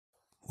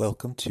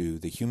Welcome to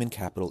the Human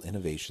Capital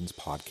Innovations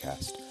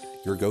Podcast,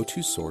 your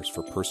go-to source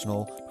for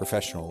personal,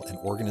 professional, and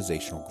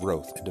organizational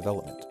growth and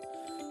development.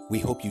 We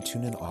hope you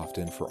tune in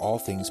often for all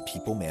things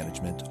people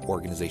management,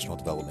 organizational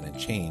development and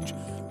change,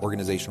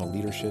 organizational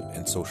leadership,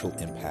 and social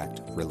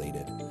impact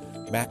related.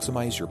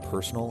 Maximize your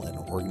personal and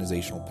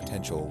organizational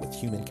potential with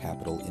Human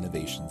Capital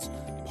Innovations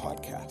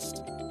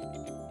Podcast.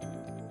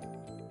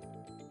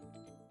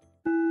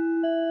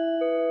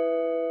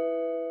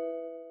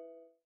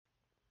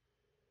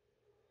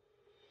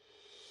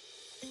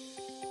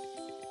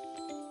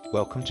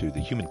 Welcome to the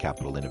Human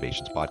Capital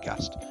Innovations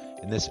Podcast.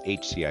 In this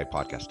HCI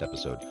podcast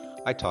episode,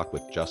 I talk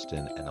with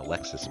Justin and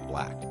Alexis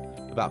Black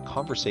about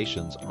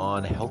conversations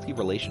on healthy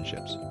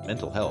relationships,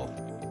 mental health,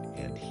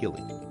 and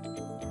healing.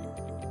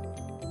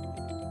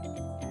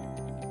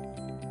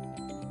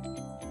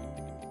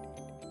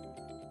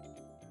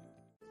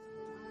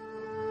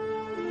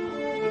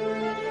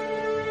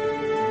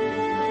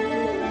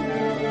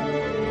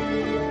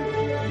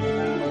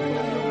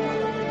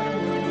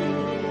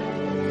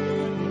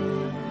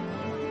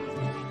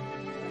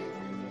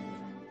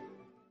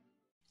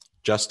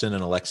 Justin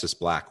and Alexis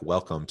Black,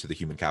 welcome to the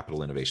Human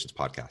Capital Innovations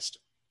Podcast.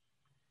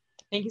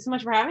 Thank you so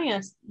much for having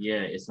us. Yeah,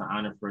 it's an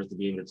honor for us to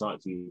be able to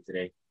talk to you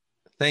today.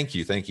 Thank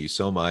you. Thank you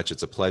so much.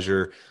 It's a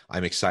pleasure.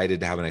 I'm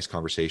excited to have a nice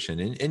conversation.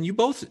 And you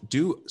both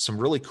do some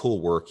really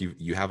cool work.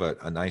 You have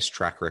a nice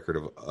track record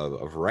of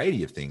a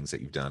variety of things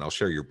that you've done. I'll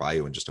share your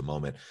bio in just a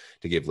moment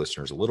to give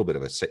listeners a little bit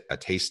of a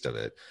taste of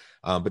it.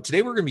 But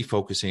today we're going to be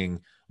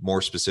focusing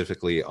more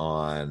specifically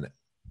on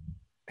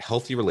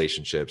healthy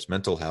relationships,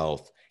 mental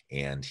health,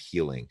 and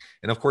healing.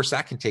 And of course,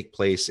 that can take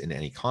place in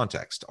any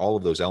context. All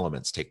of those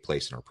elements take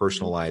place in our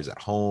personal lives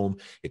at home.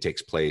 It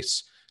takes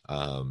place,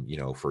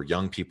 for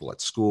young people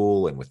at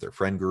school and with their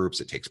friend groups.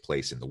 It takes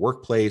place in the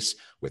workplace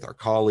with our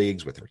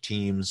colleagues, with our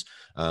teams.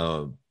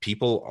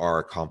 People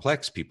are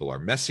complex. People are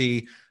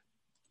messy.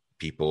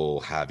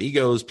 People have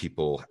egos.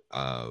 People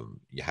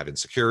have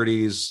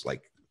insecurities.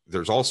 Like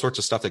there's all sorts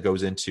of stuff that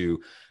goes into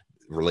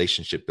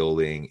relationship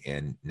building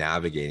and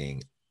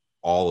navigating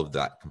all of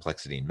that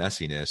complexity and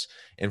messiness.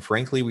 And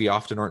frankly, we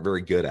often aren't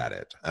very good at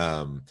it.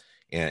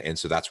 And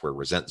so that's where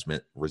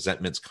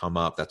resentments come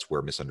up. That's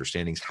where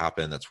misunderstandings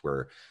happen. That's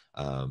where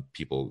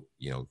people,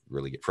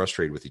 really get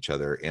frustrated with each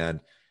other. And,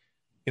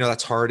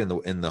 that's hard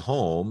in the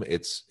home.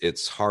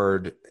 It's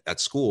hard at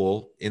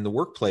school. In the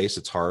workplace,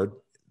 it's hard.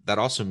 That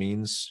also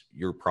means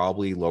you're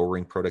probably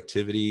lowering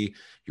productivity.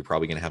 You're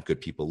probably going to have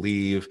good people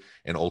leave.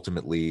 And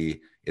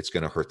ultimately, it's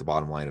going to hurt the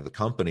bottom line of the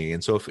company.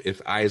 And so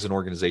if I, as an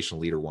organizational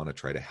leader, want to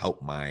try to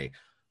help my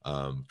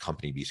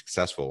company be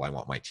successful, I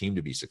want my team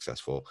to be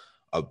successful,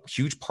 a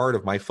huge part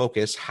of my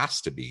focus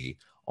has to be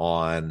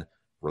on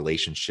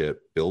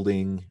relationship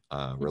building,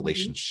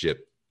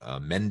 relationship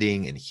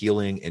mending and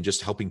healing, and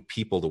just helping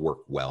people to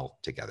work well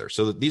together.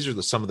 So these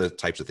are some of the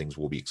types of things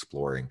we'll be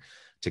exploring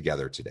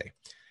together today.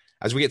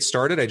 As we get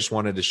started, I just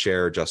wanted to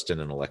share Justin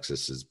and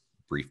Alexis's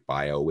brief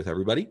bio with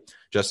everybody.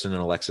 Justin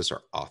and Alexis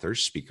are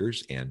authors,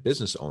 speakers, and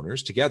business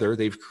owners. Together,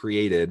 they've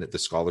created the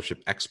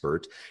Scholarship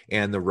Expert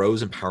and the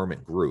Rose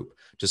Empowerment Group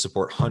to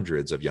support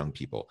hundreds of young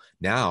people.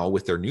 Now,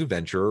 with their new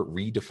venture,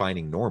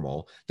 Redefining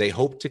Normal, they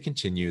hope to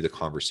continue the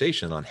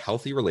conversation on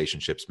healthy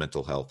relationships,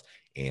 mental health,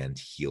 and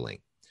healing.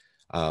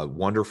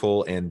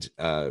 Wonderful. And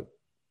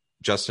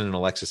Justin and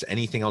Alexis,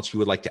 anything else you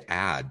would like to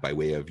add by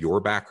way of your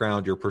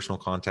background, your personal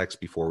context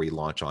before we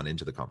launch on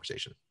into the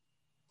conversation?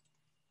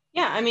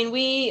 Yeah,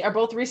 we are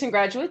both recent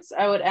graduates.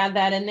 I would add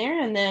that in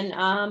there. And then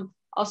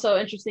also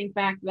interesting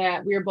fact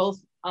that we are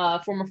both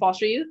former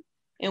foster youth,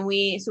 and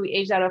we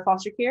aged out of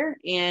foster care,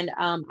 and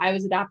I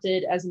was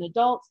adopted as an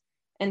adult.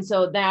 And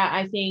so that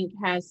I think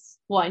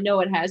I know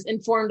it has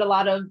informed a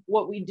lot of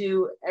what we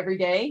do every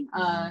day.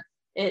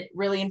 It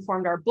really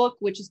informed our book,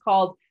 which is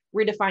called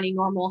Redefining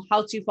Normal: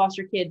 How to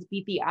Foster Kids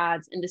Beat the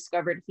Odds and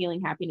Discover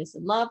Feeling Happiness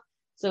and Love.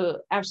 So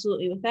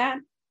absolutely with that.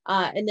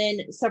 And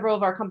then several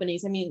of our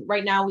companies,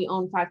 right now we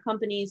own 5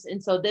 companies.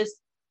 And so this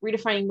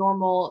Redefining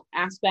Normal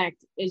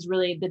aspect is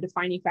really the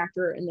defining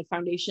factor and the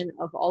foundation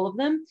of all of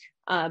them.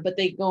 But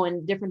they go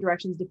in different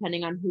directions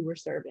depending on who we're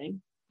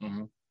serving.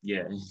 Mm-hmm.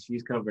 Yeah,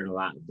 she's covered a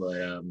lot,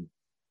 but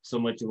so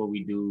much of what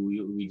we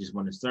do, we just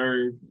want to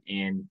serve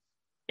and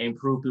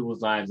improve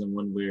people's lives in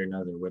one way or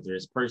another, whether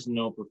it's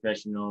personal,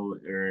 professional,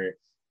 or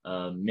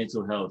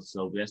mental health.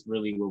 So that's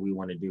really what we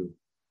want to do.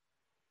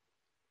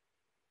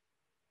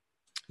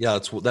 Yeah,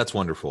 that's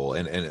wonderful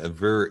and a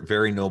very,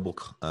 very noble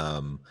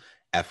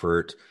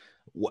effort.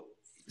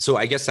 So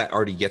I guess that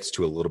already gets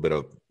to a little bit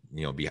of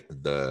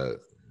the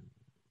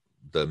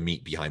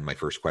meat behind my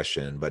first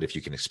question. But if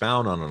you can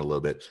expound on it a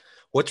little bit,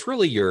 what's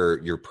really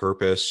your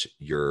purpose,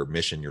 your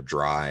mission, your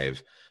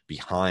drive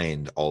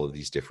behind all of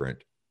these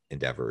different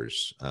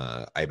endeavors?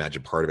 I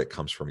imagine part of it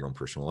comes from your own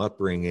personal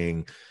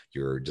upbringing,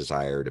 your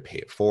desire to pay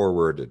it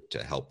forward,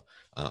 to help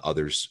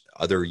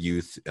other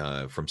youth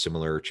from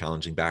similar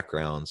challenging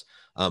backgrounds.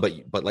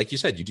 But like you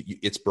said,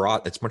 it's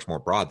broad. It's much more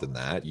broad than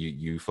that.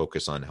 You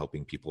focus on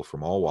helping people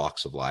from all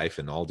walks of life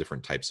and all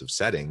different types of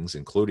settings,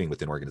 including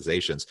within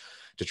organizations,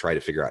 to try to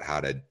figure out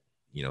how to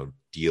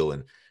deal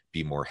and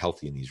be more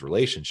healthy in these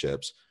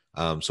relationships.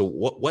 So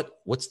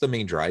what's the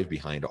main drive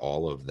behind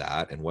all of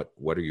that, and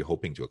what are you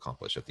hoping to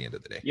accomplish at the end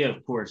of the day? Yeah,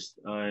 of course.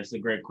 It's a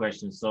great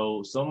question.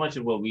 So much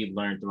of what we've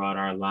learned throughout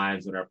our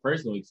lives with our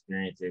personal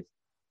experiences,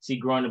 see,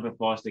 growing up in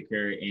foster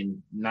care,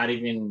 and not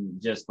even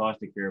just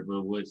foster care,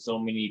 but what so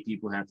many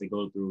people have to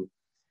go through,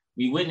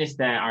 we witnessed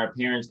that our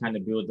parents kind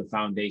of build the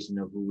foundation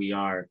of who we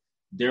are,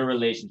 their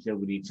relationship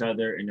with each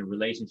other, and the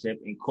relationship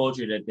and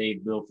culture that they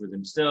built for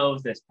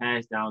themselves that's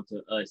passed down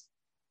to us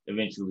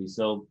eventually.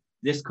 So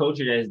this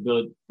culture that is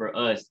built for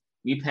us,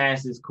 we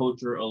pass this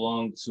culture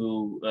along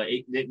to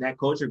that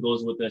culture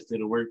goes with us to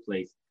the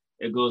workplace.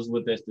 It goes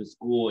with us to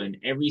school, and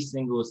every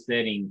single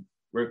setting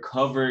we're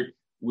covered.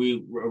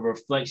 We a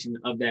reflection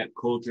of that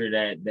culture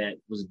that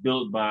was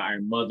built by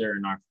our mother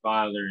and our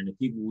father and the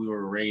people we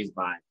were raised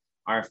by,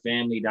 our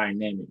family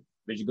dynamic,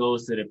 which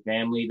goes to the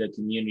family, the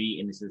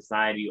community, and the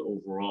society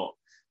overall.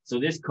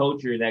 So this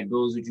culture that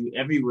goes with you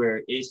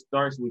everywhere, it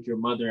starts with your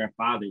mother and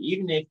father.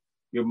 Even if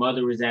your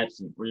mother was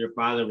absent or your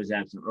father was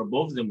absent or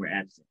both of them were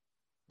absent,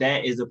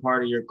 that is a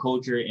part of your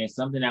culture and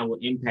something that will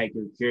impact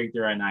your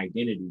character and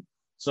identity.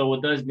 So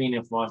with us being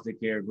in foster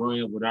care,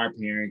 growing up with our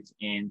parents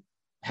and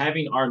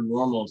having our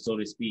normal, so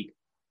to speak,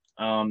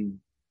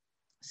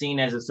 seen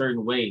as a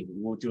certain way,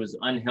 which was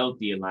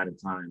unhealthy a lot of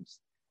times.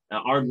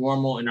 Our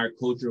normal and our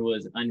culture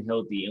was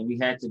unhealthy, and we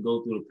had to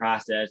go through the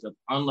process of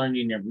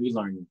unlearning and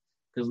relearning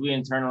because we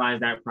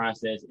internalized that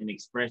process and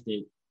expressed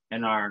it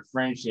in our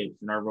friendships,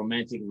 in our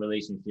romantic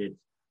relationships,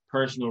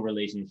 personal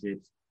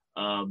relationships,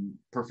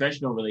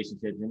 professional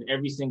relationships, in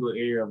every single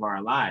area of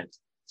our lives.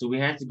 So we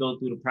had to go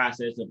through the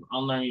process of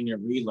unlearning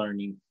and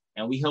relearning,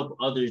 and we help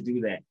others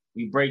do that.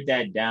 We break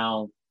that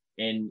down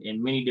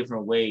in many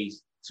different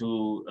ways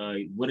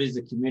to what does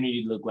the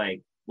community look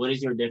like? What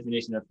is your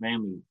definition of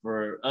family?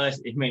 For us,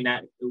 it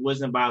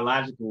wasn't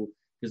biological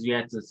because we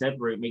had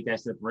to make that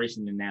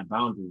separation and that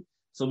boundary.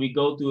 So we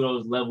go through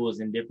those levels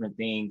and different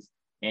things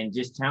and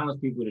just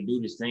challenge people to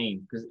do the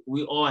same because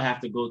we all have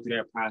to go through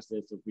that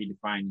process of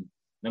redefining,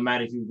 no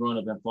matter if you've grown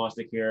up in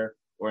foster care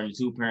or in a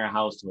two-parent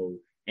household.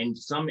 In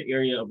some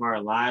area of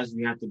our lives,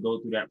 we have to go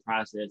through that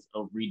process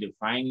of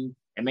redefining.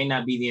 It may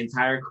not be the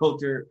entire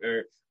culture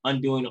or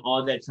undoing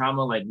all that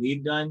trauma like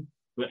we've done,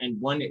 but in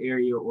one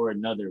area or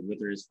another,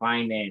 whether it's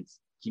finance,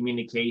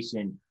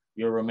 communication,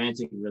 your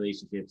romantic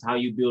relationships, how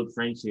you build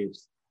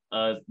friendships,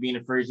 being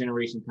a first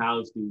generation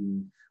college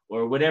student,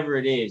 or whatever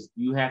it is,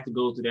 you have to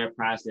go through that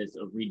process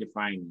of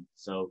redefining.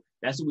 So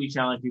that's what we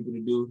challenge people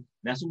to do.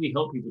 That's what we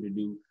help people to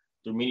do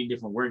through many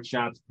different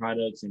workshops,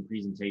 products, and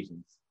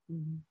presentations.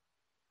 Mm-hmm.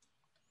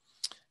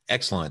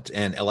 Excellent.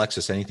 And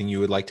Alexis, anything you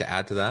would like to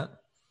add to that?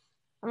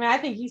 I mean, I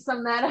think you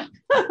summed that up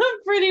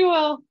pretty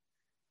well.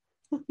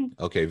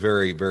 Okay,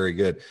 very, very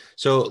good.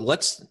 So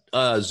let's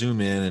zoom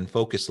in and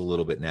focus a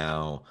little bit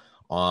now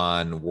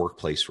on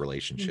workplace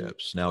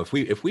relationships. Mm-hmm. Now,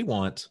 if we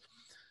want,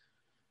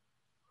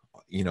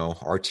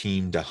 our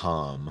team to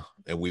hum,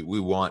 and we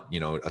want,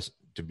 us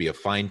to be a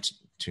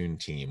fine-tuned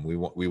team.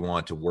 We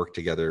want to work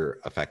together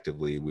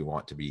effectively. We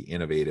want to be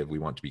innovative. We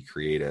want to be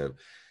creative.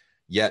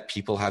 Yet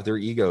people have their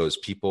egos.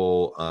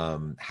 People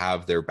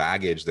have their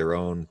baggage, their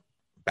own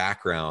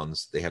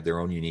backgrounds. They have their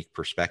own unique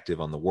perspective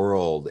on the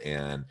world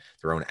and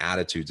their own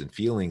attitudes and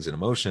feelings and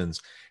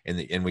emotions.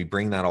 And we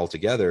bring that all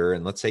together.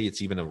 And let's say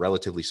it's even a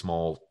relatively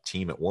small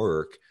team at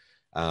work.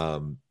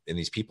 And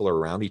these people are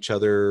around each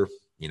other,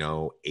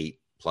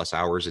 8+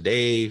 hours a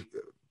day,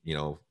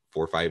 4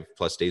 or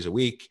 5+ days a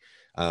week.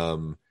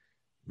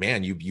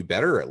 Man, you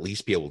better at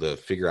least be able to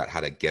figure out how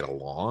to get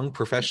along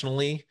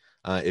professionally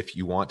if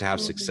you want to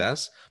have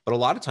success. But a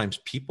lot of times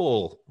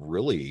people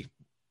really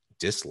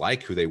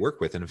dislike who they work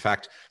with. And in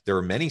fact, there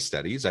are many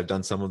studies, I've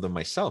done some of them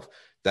myself,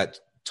 that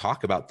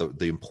talk about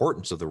the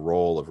importance of the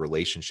role of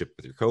relationship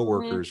with your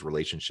coworkers,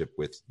 relationship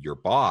with your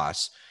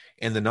boss.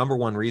 And the number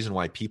one reason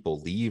why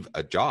people leave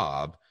a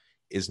job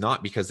is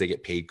not because they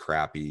get paid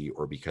crappy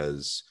or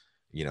because,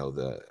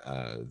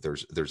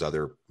 there's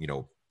other,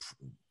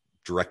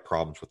 direct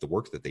problems with the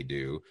work that they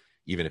do,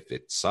 even if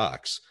it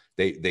sucks.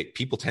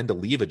 People tend to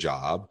leave a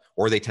job,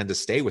 or they tend to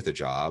stay with a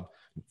job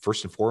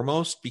first and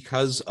foremost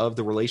because of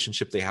the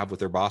relationship they have with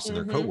their boss and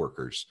their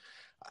coworkers.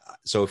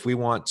 So if we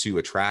want to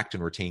attract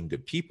and retain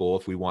good people,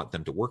 if we want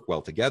them to work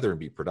well together and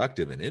be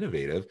productive and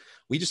innovative,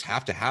 we just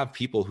have to have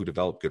people who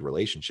develop good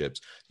relationships.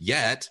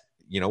 Yet,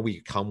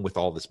 we come with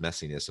all this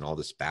messiness and all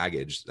this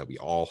baggage that we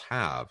all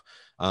have.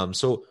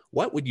 So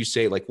what would you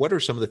say, what are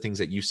some of the things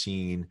that you've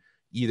seen,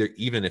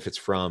 even if it's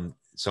from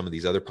some of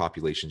these other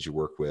populations you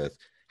work with?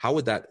 How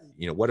would that,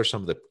 what are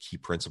some of the key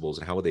principles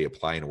and how would they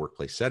apply in a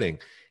workplace setting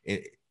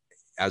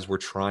as we're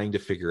trying to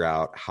figure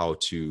out how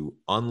to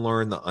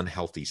unlearn the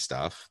unhealthy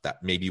stuff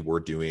that maybe we're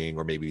doing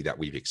or maybe that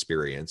we've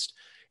experienced,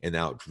 and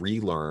now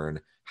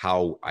relearn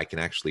how I can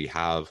actually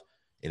have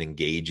an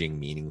engaging,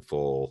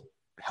 meaningful,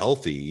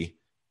 healthy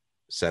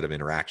set of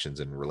interactions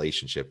and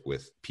relationship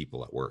with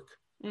people at work?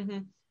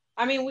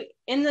 I mean,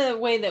 in the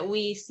way that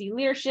we see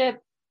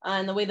leadership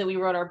and the way that we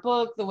wrote our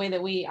book, the way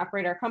that we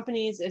operate our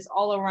companies is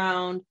all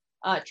around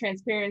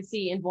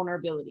transparency and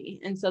vulnerability.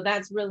 And so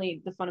that's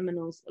really the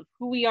fundamentals of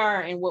who we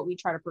are and what we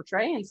try to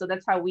portray. And so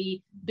that's how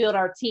we build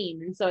our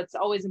team. And so it's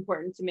always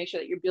important to make sure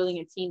that you're building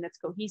a team that's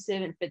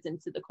cohesive and fits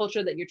into the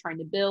culture that you're trying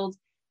to build.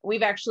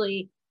 We've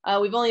actually,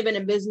 we've only been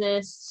in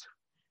business,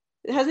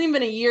 it hasn't even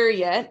been a year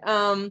yet.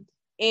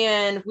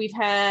 And we've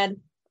had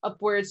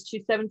upwards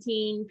to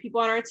 17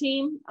 people on our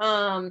team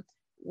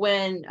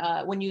when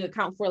you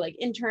account for like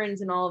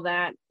interns and all of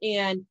that.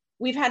 And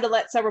we've had to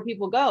let several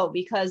people go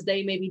because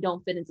they maybe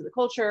don't fit into the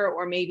culture,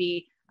 or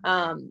maybe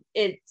I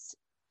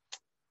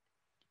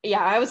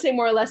would say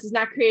more or less is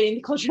not creating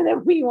the culture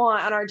that we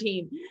want on our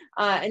team.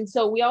 And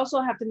so we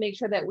also have to make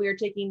sure that we are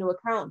taking into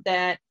account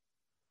that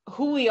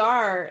who we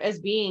are as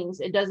beings,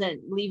 it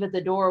doesn't leave at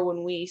the door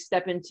when we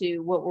step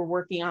into what we're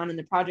working on and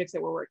the projects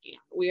that we're working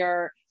on. We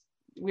are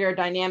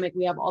dynamic.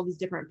 We have all these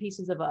different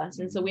pieces of us.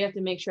 And so we have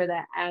to make sure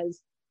that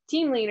as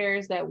team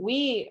leaders that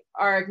we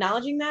are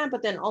acknowledging that,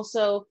 but then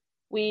also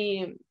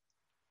we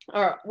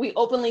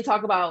openly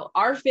talk about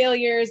our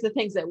failures, the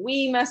things that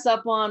we mess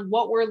up on,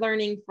 what we're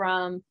learning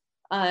from.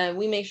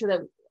 We make sure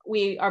that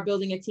we are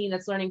building a team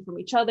that's learning from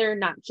each other,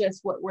 not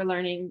just what we're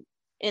learning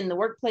in the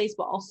workplace,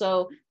 but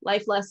also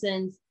life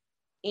lessons.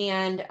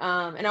 And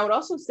I would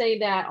also say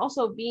that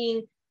also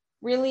being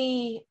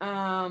really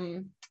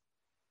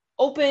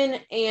open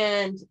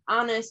and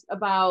honest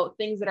about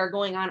things that are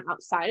going on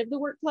outside of the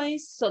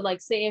workplace. So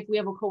like, say if we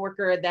have a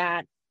coworker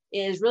that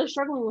is really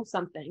struggling with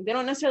something, they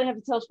don't necessarily have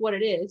to tell us what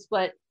it is,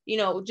 but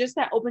just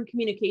that open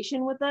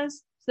communication with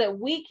us so that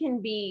we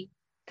can be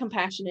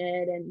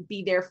compassionate and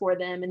be there for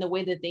them in the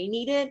way that they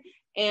need it.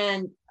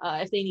 And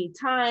if they need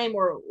time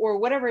or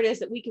whatever it is,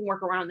 that we can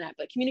work around that.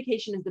 But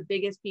communication is the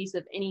biggest piece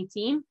of any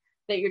team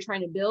that you're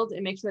trying to build,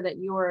 and make sure that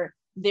you're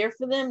there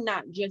for them,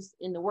 not just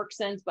in the work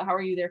sense, but how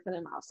are you there for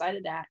them outside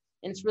of that?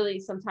 And it's really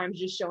sometimes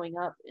just showing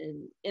up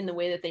in the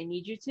way that they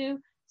need you to.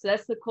 So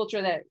that's the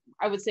culture that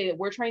I would say that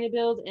we're trying to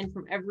build. And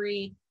from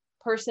every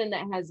person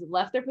that has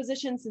left their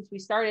position since we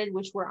started,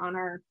 which we're on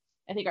our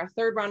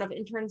third round of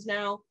interns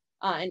now,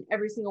 and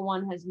every single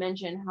one has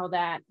mentioned how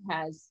that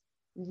has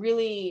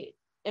really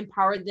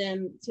empowered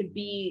them to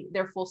be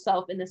their full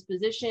self in this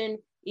position,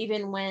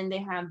 even when they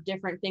have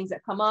different things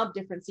that come up,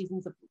 different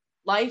seasons of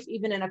life,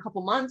 even in a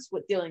couple months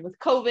with dealing with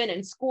COVID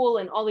and school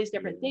and all these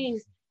different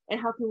things. And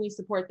how can we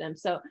support them?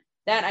 So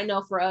that I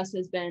know for us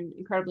has been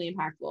incredibly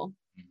impactful.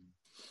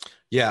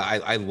 Yeah,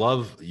 I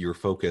love your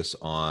focus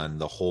on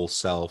the whole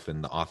self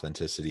and the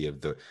authenticity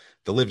of the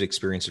lived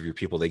experience of your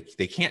people. They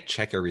can't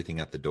check everything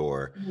at the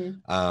door.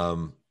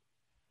 And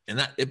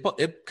that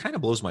it kind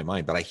of blows my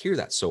mind, but I hear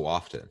that so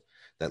often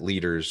that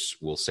leaders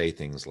will say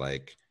things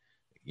like,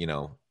 you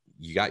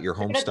got your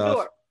home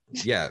stuff.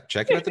 Yeah.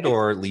 Check it at the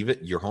door, leave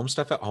it, your home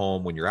stuff at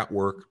home. When you're at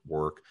work,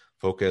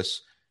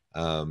 focus,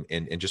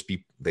 and just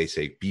they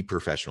say, be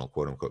professional,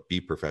 quote unquote,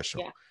 be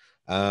professional.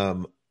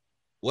 Yeah.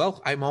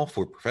 Well, I'm all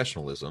for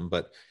professionalism,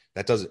 but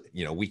that doesn't,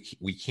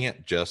 we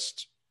can't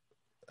just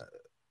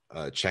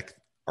check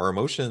our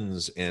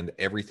emotions and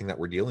everything that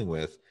we're dealing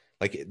with.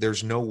 Like,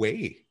 there's no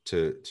way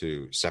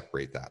to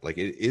separate that. Like,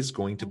 it is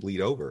going to bleed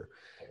over.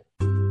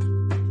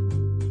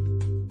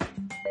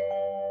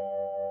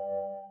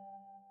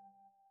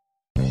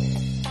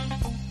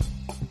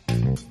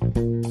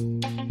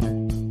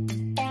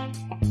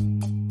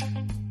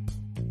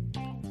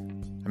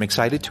 I'm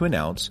excited to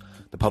announce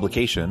the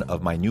publication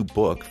of my new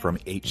book from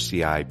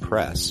HCI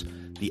Press,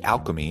 The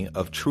Alchemy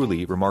of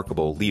Truly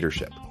Remarkable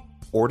Leadership: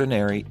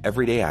 Ordinary,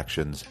 Everyday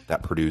Actions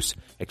That Produce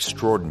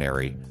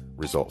Extraordinary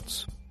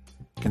Results.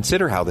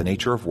 Consider how the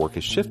nature of work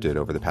has shifted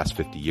over the past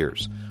 50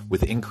 years.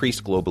 With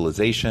increased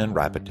globalization,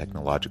 rapid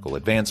technological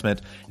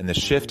advancement, and the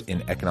shift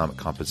in economic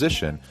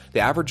composition, the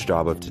average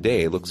job of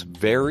today looks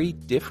very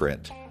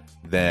different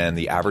than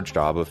the average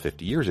job of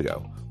 50 years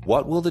ago.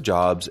 What will the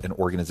jobs and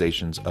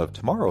organizations of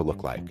tomorrow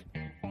look like?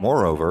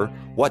 Moreover,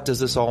 what does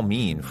this all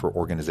mean for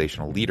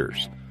organizational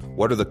leaders?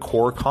 What are the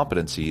core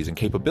competencies and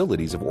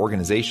capabilities of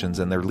organizations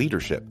and their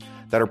leadership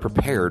that are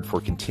prepared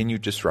for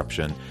continued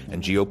disruption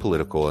and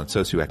geopolitical and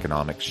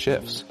socioeconomic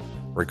shifts?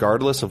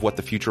 Regardless of what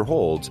the future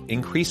holds,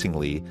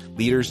 increasingly,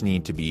 leaders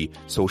need to be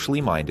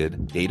socially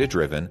minded,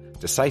 data-driven,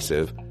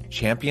 decisive,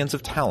 champions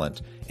of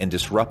talent, and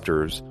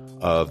disruptors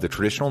of the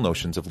traditional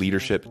notions of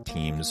leadership,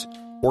 teams,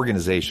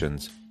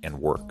 organizations, and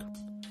work.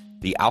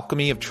 The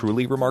Alchemy of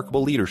Truly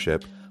Remarkable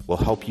Leadership will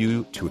help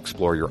you to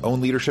explore your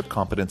own leadership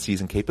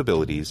competencies and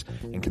capabilities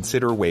and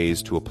consider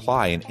ways to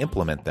apply and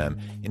implement them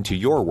into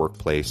your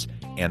workplace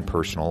and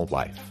personal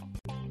life.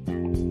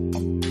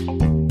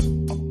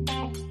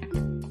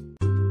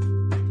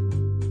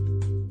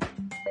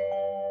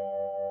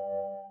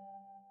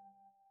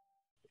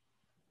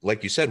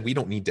 Like you said, we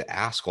don't need to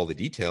ask all the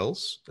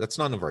details. That's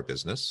none of our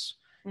business.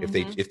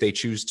 Mm-hmm. If they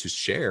choose to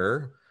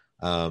share,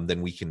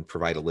 then we can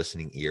provide a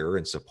listening ear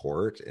and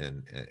support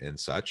and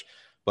such.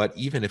 But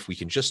even if we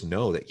can just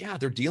know that, yeah,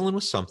 they're dealing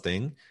with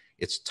something,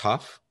 it's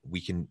tough.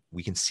 We can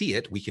see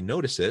it, we can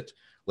notice it.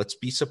 Let's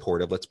be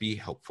supportive. Let's be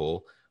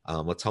helpful.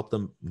 Let's help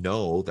them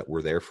know that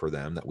we're there for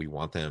them, that we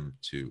want them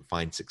to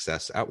find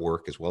success at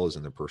work as well as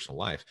in their personal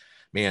life.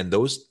 Man,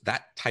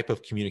 that type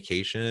of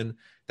communication,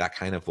 that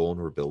kind of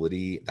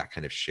vulnerability, that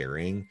kind of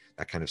sharing,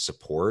 that kind of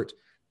support,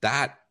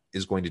 that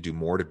is going to do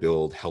more to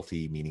build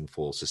healthy,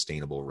 meaningful,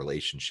 sustainable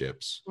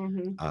relationships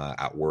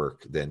at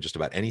work than just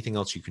about anything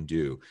else you can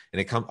do.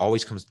 And it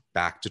always comes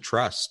back to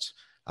trust.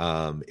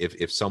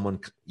 If someone,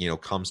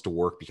 comes to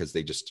work because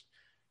they just,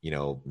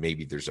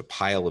 maybe there's a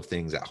pile of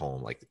things at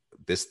home, like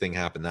this thing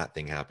happened, that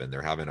thing happened,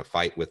 they're having a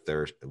fight with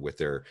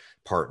their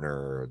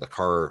partner, the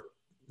car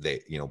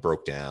they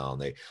broke down,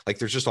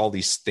 there's just all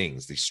these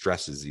things, these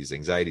stresses, these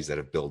anxieties that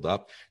have built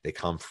up. They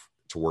come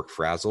to work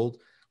frazzled.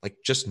 Like,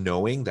 just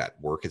knowing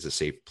that work is a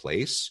safe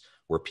place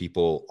where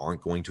people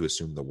aren't going to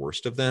assume the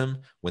worst of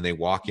them when they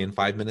walk in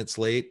 5 minutes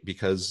late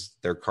because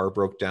their car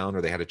broke down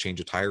or they had to change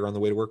a tire on the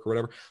way to work or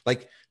whatever.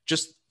 Like,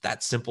 just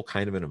that simple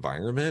kind of an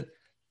environment,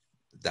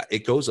 that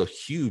it goes a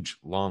huge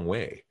long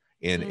way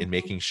in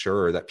making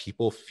sure that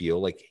people feel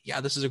like, yeah,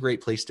 this is a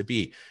great place to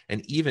be.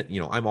 And even,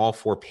 I'm all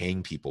for pay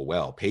people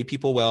well,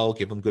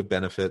 give them good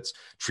benefits,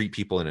 treat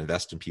people and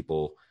invest in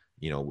people,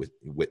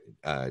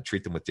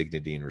 treat them with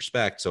dignity and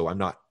respect. So I'm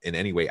not in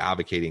any way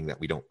advocating that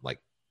we don't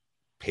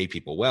pay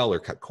people well or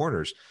cut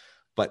corners.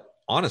 But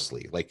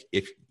honestly,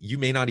 if you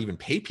may not even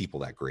pay people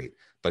that great,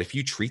 but if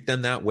you treat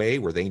them that way,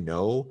 where they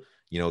know,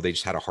 they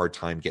just had a hard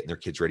time getting their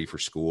kids ready for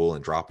school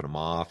and dropping them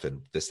off and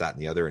this, that,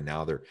 and the other. And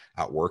now they're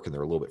at work and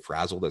they're a little bit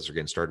frazzled as they're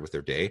getting started with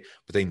their day,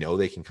 but they know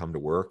they can come to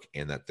work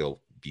and that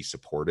they'll be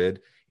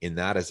supported in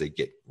that as they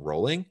get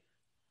rolling.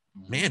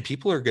 Man,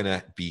 people are going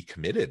to be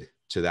committed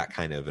to that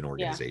kind of an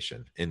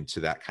organization and to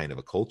that kind of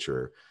a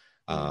culture.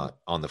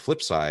 On the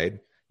flip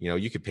side,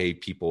 you could pay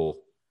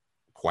people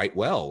quite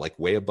well, like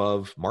way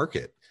above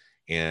market.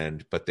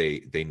 But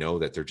they know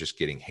that they're just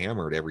getting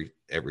hammered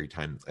every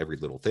time, every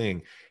little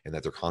thing, and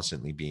that they're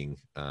constantly being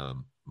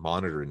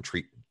monitored and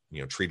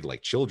treated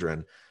like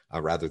children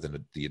rather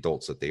than the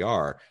adults that they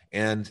are.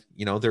 And,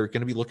 they're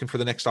going to be looking for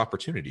the next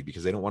opportunity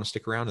because they don't want to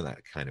stick around in that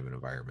kind of an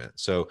environment.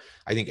 So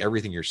I think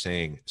everything you're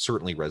saying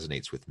certainly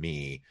resonates with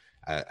me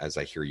as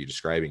I hear you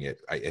describing it.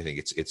 I think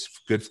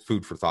it's good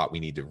food for thought. We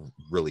need to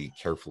really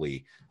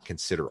carefully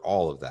consider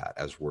all of that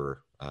as we're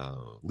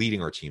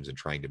leading our teams and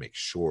trying to make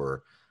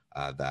sure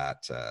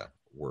that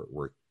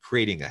we're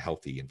creating a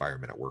healthy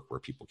environment at work where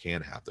people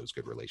can have those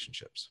good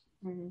relationships.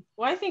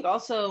 Well, I think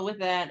also with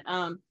that,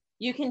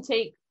 you can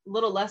take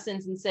little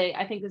lessons and say,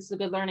 I think this is a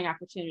good learning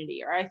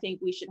opportunity, or I think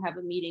we should have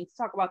a meeting to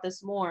talk about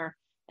this more.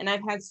 And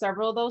I've had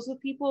several of those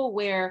with people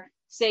where,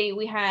 say,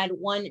 we had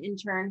one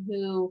intern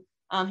who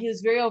he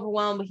was very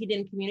overwhelmed, but he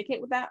didn't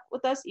communicate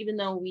with us, even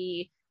though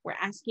we were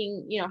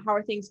asking, how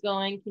are things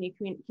going?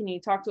 Can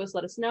you talk to us?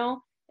 Let us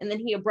know. And then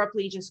he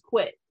abruptly just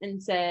quit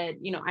and said,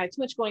 I have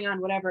too much going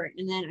on, whatever.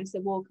 And then I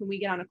said, well, can we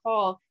get on a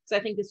call? So I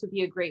think this would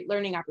be a great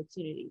learning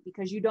opportunity,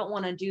 because you don't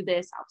want to do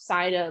this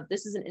outside of,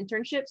 this is an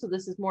internship. So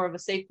this is more of a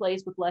safe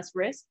place with less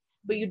risk,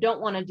 but you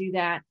don't want to do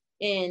that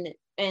in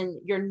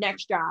your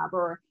next job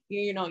or,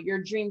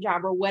 your dream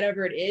job or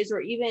whatever it is,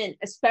 or even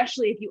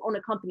especially if you own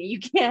a company, you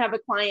can't have a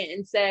client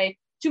and say,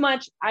 too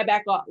much, I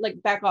back off,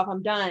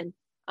 I'm done.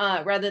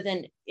 Rather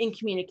than in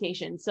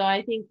communication. So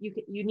I think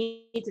you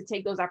need to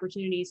take those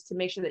opportunities to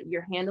make sure that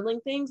you're handling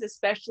things,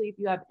 especially if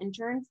you have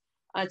interns,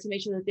 to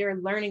make sure that they're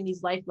learning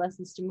these life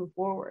lessons to move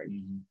forward.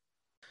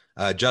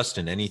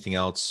 Justin, anything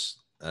else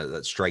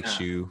that strikes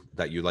you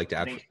that you'd like to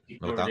add? I think you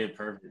covered it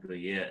perfectly.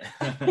 Yeah.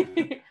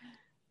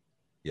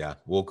 Yeah.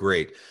 Well,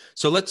 great.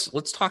 So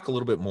let's talk a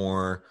little bit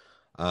more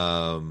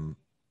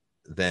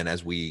then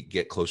as we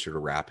get closer to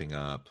wrapping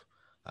up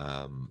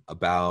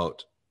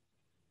about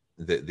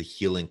the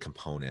healing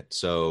component.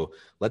 So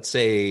let's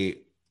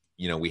say,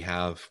 we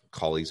have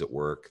colleagues at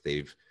work.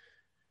 They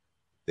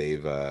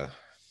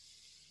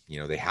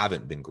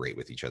haven't been great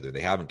with each other.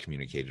 They haven't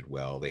communicated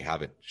well. They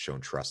haven't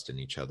shown trust in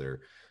each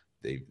other.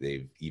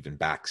 They've even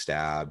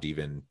backstabbed,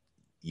 even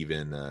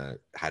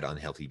had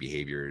unhealthy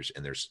behaviors,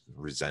 and there's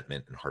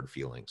resentment and hard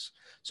feelings.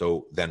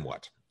 So then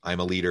what? I'm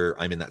a leader.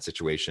 I'm in that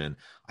situation.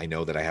 I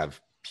know that I have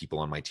people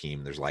on my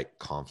team. There's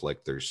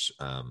conflict. There's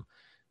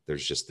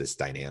just this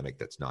dynamic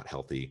that's not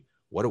healthy.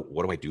 What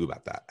do I do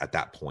about that at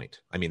that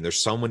point? I mean,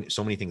 there's so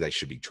many things I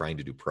should be trying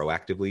to do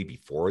proactively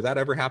before that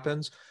ever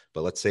happens.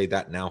 But let's say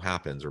that now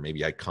happens, or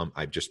maybe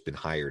I've just been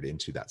hired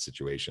into that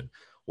situation.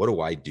 What do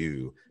I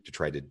do to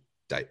try to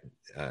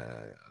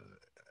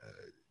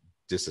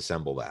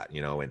disassemble that,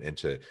 and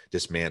to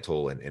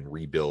dismantle and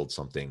rebuild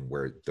something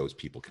where those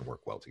people can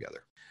work well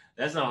together?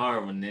 That's a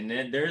hard one.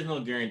 And there is no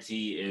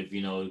guarantee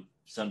if,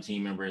 some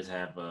team members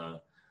have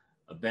a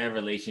bad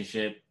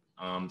relationship.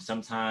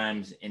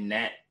 Sometimes in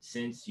that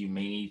sense, you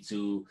may need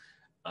to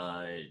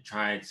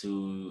try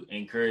to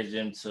encourage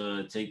them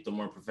to take the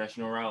more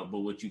professional route. But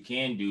what you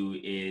can do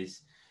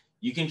is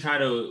you can try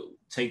to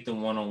take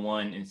them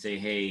one-on-one and say,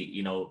 hey,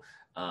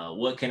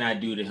 what can I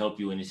do to help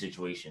you in this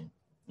situation?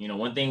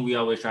 One thing we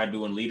always try to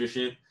do in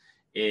leadership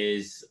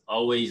is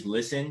always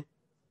listen,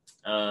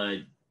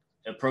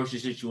 approach the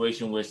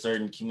situation with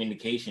certain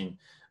communication.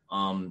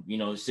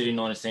 sitting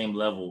on the same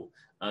level,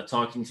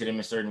 talking to them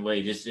a certain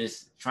way,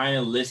 just trying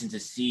to listen to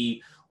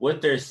see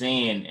what they're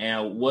saying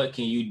and what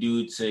can you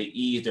do to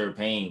ease their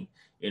pain.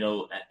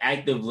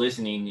 Active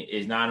listening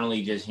is not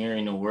only just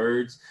hearing the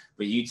words,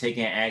 but you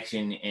taking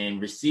action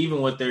and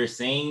receiving what they're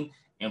saying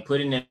and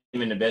putting them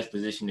in the best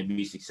position to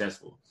be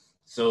successful.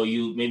 So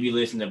you maybe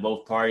listen to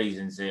both parties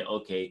and say,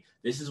 okay,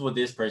 this is what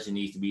this person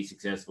needs to be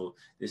successful.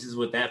 This is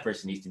what that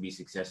person needs to be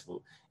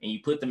successful. And you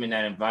put them in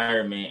that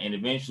environment, and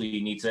eventually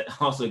you need to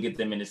also get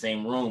them in the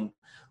same room,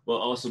 but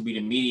also be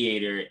the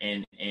mediator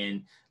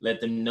and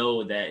let them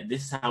know that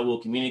this is how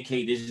we'll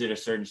communicate. These are the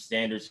certain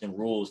standards and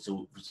rules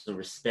to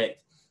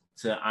respect,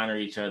 to honor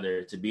each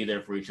other, to be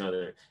there for each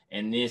other.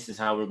 And this is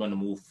how we're going to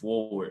move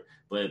forward.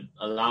 But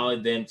allow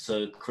them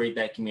to create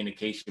that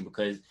communication,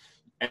 because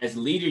as a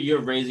leader,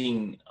 you're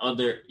raising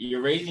other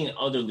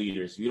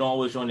leaders. You don't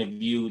always want to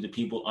view the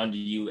people under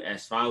you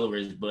as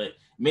followers, but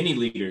many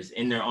leaders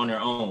on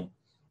their own.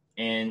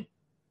 And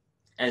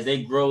as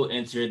they grow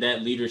into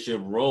that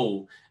leadership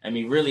role, I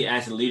mean, really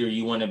as a leader,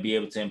 you want to be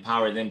able to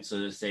empower them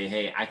to say,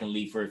 hey, I can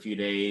leave for a few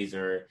days,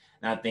 or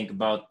not think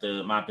about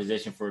my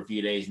position for a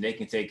few days, and they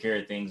can take care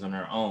of things on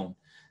their own.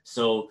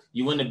 So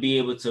you want to be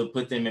able to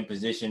put them in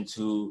position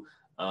to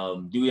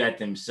do that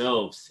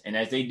themselves. And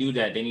as they do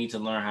that, they need to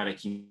learn how to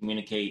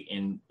communicate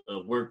and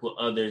work with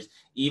others,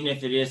 even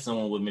if it is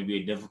someone with maybe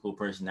a difficult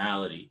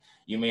personality.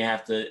 You may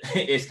have to,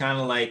 it's kind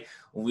of like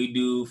when we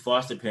do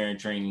foster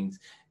parent trainings,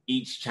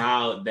 each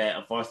child that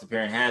a foster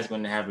parent has is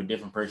going to have a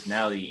different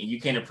personality, and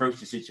you can't approach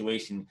the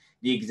situation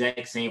the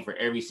exact same for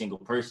every single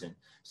person.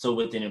 So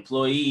with an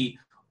employee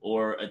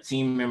or a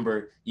team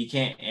member, you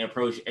can't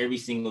approach every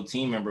single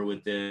team member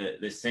with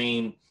the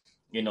same,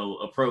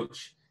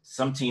 approach.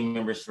 Some team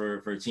members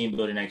for team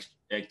building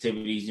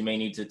activities, you may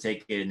need to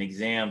take an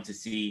exam to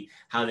see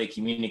how they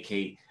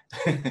communicate.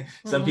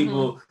 Some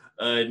people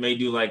may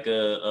do like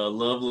a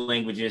love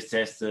languages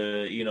test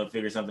to,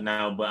 figure something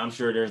out, but I'm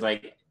sure there's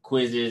like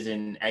quizzes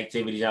and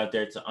activities out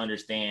there to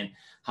understand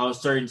how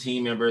certain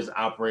team members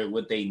operate,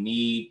 what they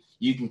need.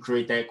 You can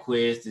create that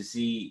quiz to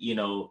see,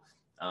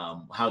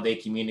 how they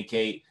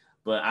communicate.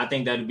 But I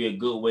think that would be a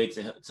good way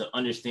to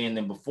understand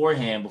them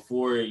beforehand,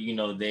 before,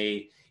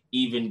 they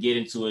even get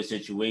into a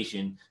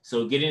situation.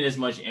 So getting as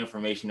much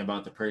information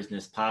about the person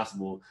as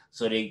possible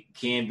so they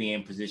can be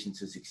in position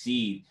to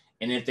succeed.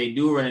 And if they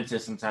do run into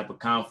some type of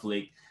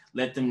conflict,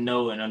 let them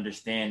know and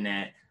understand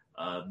that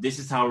this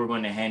is how we're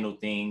going to handle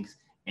things.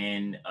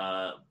 And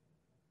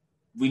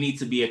we need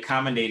to be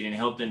accommodating and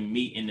help them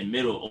meet in the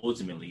middle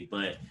ultimately.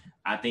 But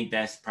I think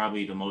that's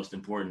probably the most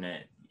important,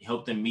 that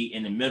help them meet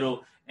in the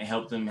middle and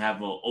help them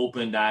have an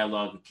open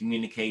dialogue and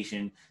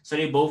communication, so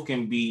they both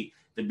can be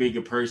the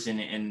bigger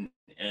person and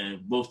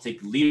both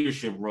take the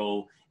leadership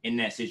role in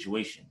that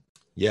situation.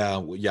 Yeah.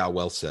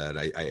 Well said.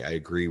 I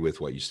agree with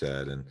what you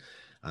said. And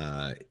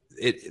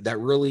that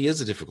really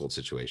is a difficult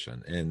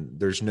situation, and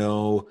there's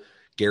no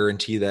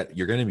guarantee that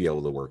you're going to be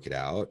able to work it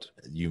out.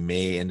 You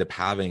may end up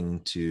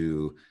having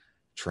to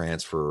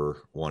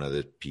transfer one of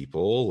the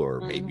people,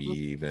 or maybe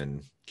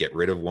even get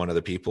rid of one of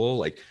the people.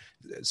 Like,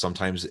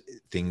 sometimes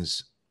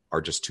things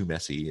are just too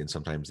messy and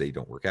sometimes they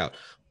don't work out.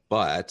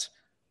 But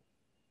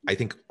I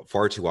think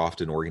far too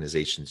often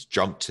organizations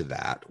jump to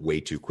that way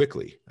too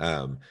quickly.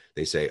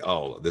 They say,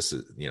 oh, this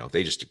is,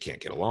 they just can't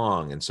get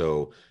along. And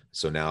so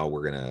now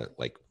we're going to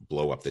like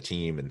blow up the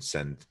team and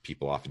send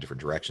people off in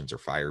different directions or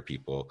fire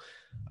people.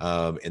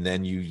 And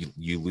then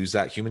you lose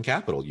that human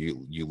capital.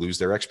 You lose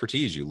their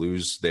expertise, you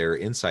lose their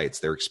insights,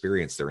 their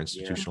experience, their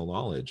institutional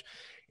knowledge.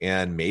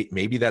 And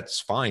maybe that's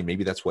fine.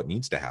 Maybe that's what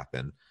needs to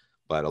happen.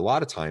 But a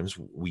lot of times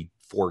we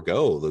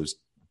forego those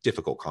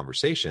difficult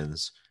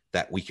conversations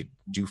that we could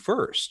do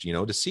first,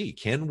 to see,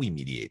 can we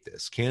mediate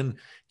this? I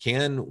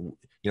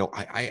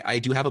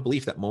do have a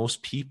belief that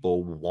most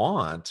people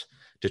want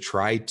to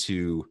try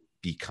to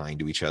be kind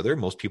to each other.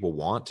 Most people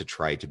want to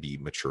try to be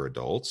mature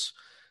adults.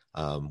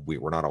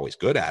 We're not always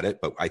good at it,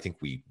 but I think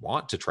we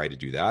want to try to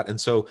do that. And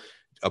so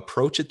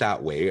approach it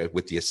that way,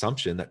 with the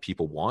assumption that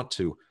people want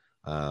to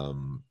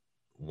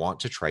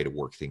try to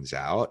work things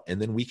out,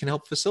 and then we can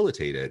help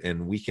facilitate it,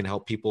 and we can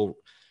help people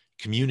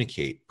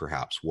communicate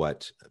perhaps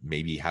what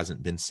maybe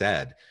hasn't been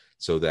said,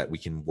 so that we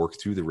can work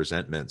through the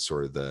resentments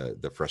or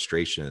the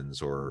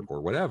frustrations or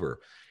whatever,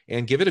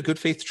 and give it a good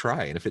faith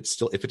try. And if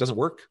it doesn't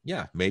work,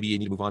 maybe you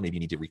need to move on. Maybe you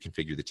need to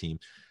reconfigure the team.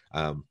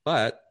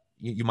 But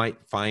you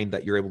might find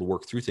that you're able to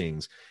work through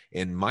things.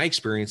 And my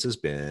experience has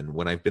been,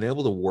 when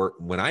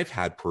I've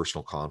had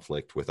personal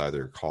conflict with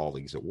other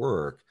colleagues at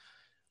work,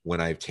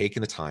 when I've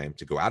taken the time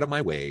to go out of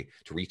my way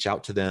to reach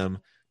out to them,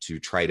 to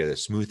try to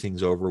smooth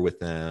things over with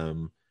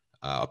them,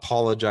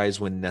 apologize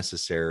when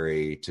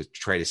necessary, to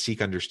try to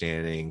seek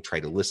understanding, try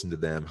to listen to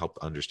them, help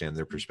understand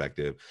their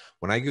perspective.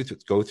 When I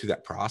go through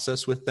that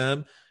process with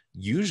them,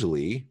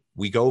 usually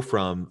we go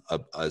from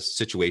a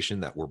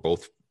situation that we're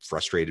both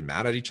frustrated,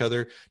 mad at each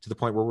other, to the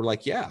point where we're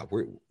like,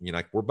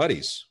 we're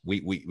buddies.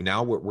 We're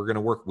going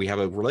to work. We have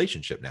a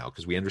relationship now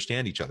because we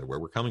understand each other, where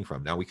we're coming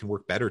from. Now we can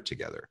work better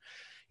together.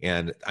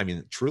 And I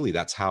mean, truly,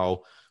 that's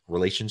how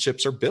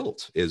relationships are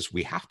built, is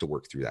we have to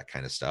work through that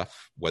kind of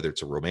stuff, whether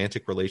it's a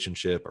romantic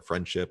relationship, a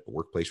friendship, a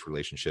workplace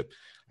relationship.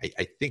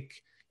 I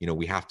think,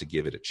 we have to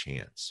give it a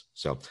chance.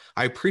 So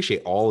I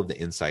appreciate all of the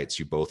insights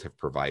you both have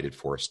provided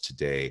for us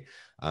today.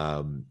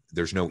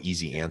 There's no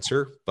easy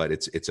answer, but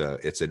it's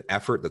an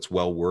effort that's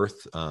well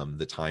worth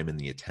the time and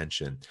the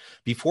attention.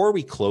 Before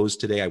we close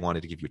today, I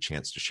wanted to give you a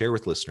chance to share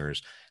with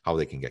listeners how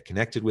they can get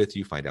connected with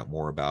you, find out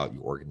more about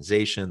your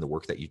organization, the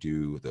work that you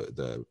do,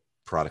 the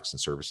products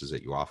and services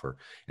that you offer,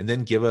 and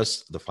then give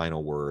us the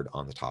final word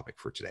on the topic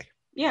for today.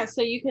 Yeah,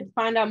 so you could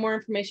find out more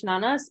information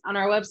on us on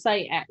our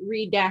website at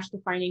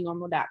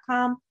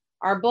re-definingnormal.com.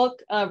 Our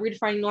book,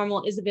 Redefining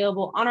Normal, is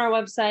available on our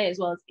website as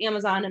well as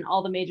Amazon and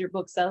all the major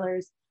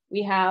booksellers.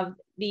 We have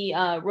the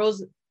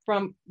Rose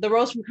from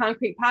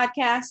Concrete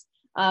podcast,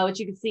 which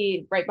you can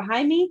see right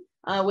behind me,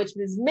 which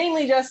is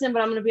mainly Justin,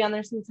 but I'm going to be on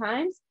there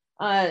sometimes.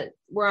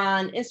 We're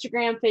on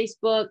Instagram,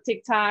 Facebook,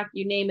 TikTok,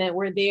 you name it,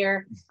 we're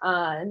there.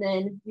 And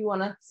then you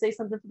want to say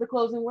something for the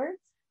closing words?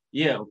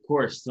 Yeah, of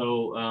course.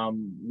 So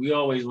we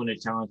always want to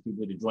challenge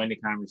people to join the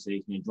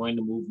conversation and join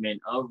the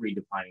movement of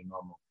Redefining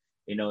Normal.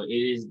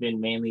 It has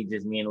been mainly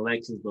just me and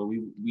Alexis, but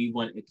we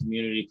want a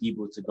community of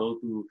people to go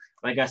through,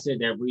 like I said,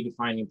 that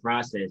redefining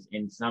process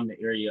in some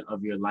area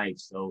of your life.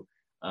 So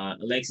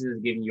Alexis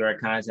is giving you our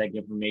contact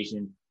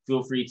information.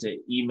 Feel free to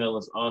email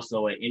us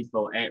also at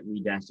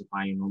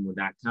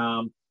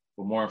info@re-definingnormal.com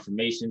for more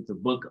information, to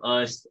book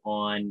us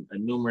on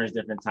numerous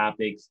different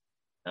topics,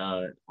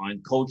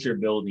 on culture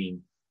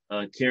building,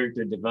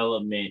 character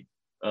development,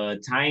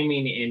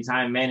 timing and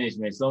time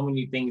management. So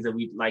many things that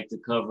we'd like to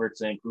cover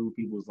to improve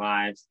people's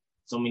lives.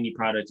 So many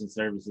products and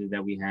services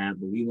that we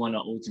have, but we want to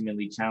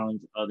ultimately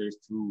challenge others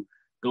to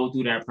go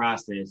through that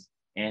process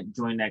and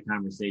join that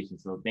conversation.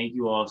 So thank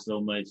you all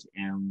so much,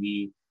 and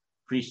we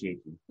appreciate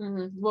you.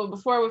 Mm-hmm. Well,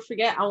 before we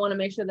forget, I want to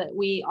make sure that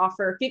we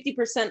offer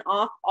 50%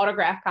 off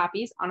autograph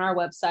copies on our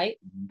website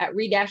at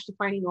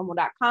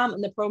re-definingnormal.com,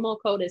 and the promo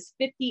code is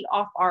 50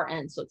 off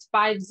RN. So it's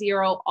 50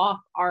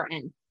 off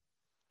RN.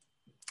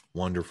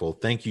 Wonderful.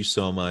 Thank you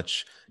so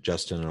much,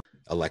 Justin and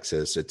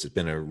Alexis. It's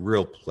been a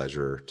real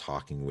pleasure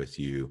talking with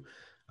you.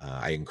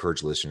 I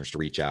encourage listeners to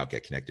reach out,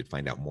 get connected,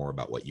 find out more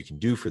about what you can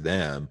do for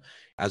them.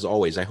 As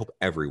always, I hope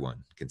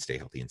everyone can stay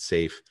healthy and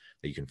safe,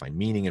 that you can find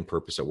meaning and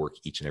purpose at work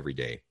each and every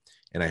day.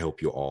 And I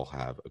hope you all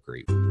have a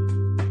great week.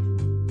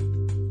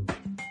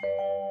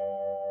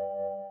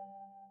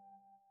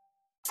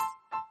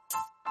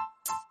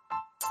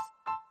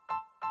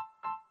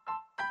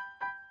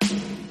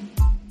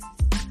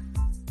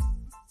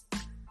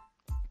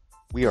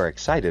 We are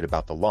excited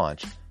about the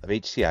launch of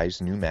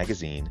HCI's new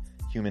magazine,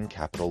 Human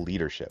Capital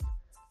Leadership.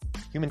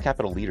 Human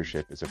Capital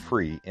Leadership is a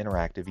free,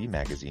 interactive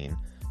e-magazine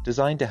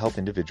designed to help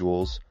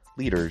individuals,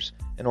 leaders,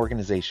 and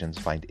organizations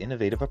find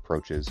innovative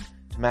approaches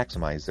to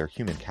maximize their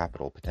human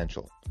capital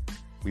potential.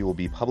 We will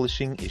be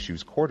publishing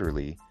issues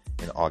quarterly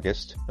in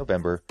August,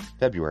 November,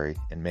 February,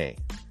 and May.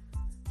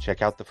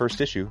 Check out the first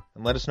issue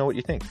and let us know what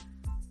you think.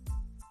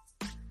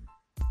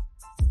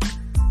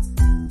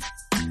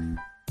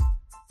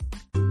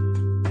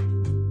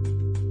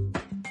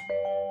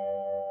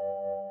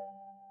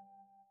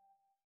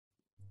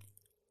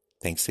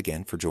 Thanks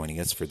again for joining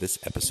us for this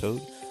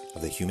episode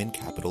of the Human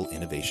Capital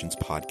Innovations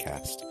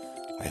Podcast.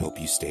 I hope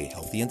you stay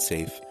healthy and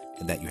safe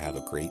and that you have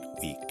a great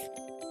week.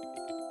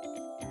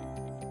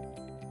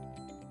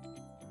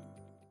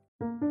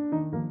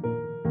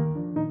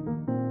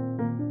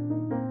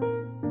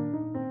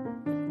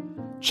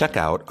 Check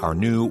out our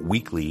new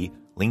weekly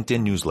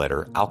LinkedIn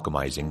newsletter,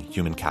 Alchemizing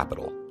Human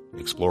Capital,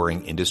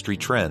 exploring industry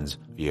trends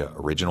via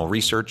original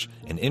research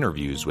and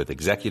interviews with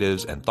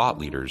executives and thought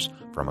leaders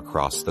from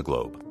across the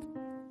globe.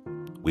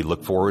 We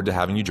look forward to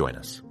having you join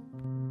us.